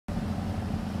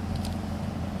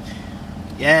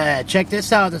Yeah, check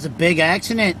this out. There's a big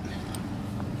accident.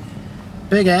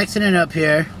 Big accident up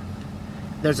here.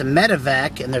 There's a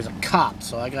medivac and there's a cop,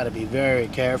 so I gotta be very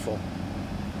careful.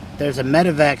 There's a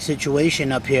medivac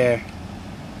situation up here.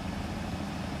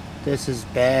 This is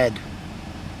bad.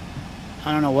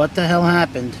 I don't know what the hell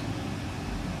happened,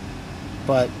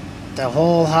 but the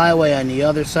whole highway on the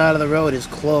other side of the road is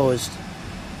closed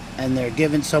and they're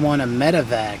giving someone a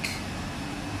medivac.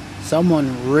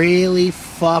 Someone really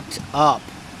fucked up.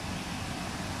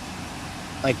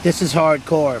 Like, this is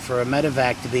hardcore for a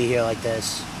medivac to be here like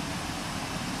this.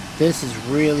 This is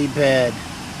really bad.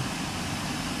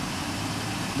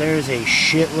 There's a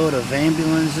shitload of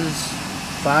ambulances,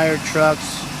 fire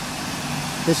trucks.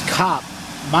 This cop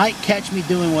might catch me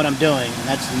doing what I'm doing, and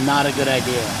that's not a good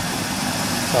idea.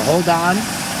 So hold on,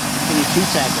 give me 2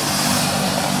 seconds.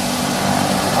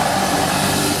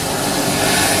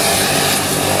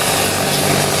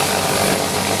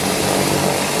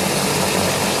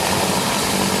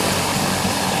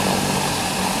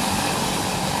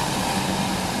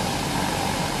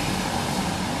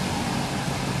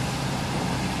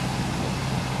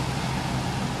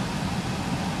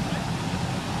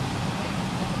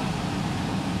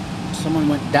 Someone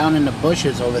went down in the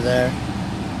bushes over there.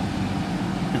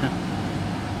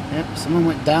 Yep, someone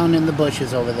went down in the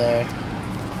bushes over there.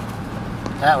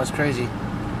 That was crazy.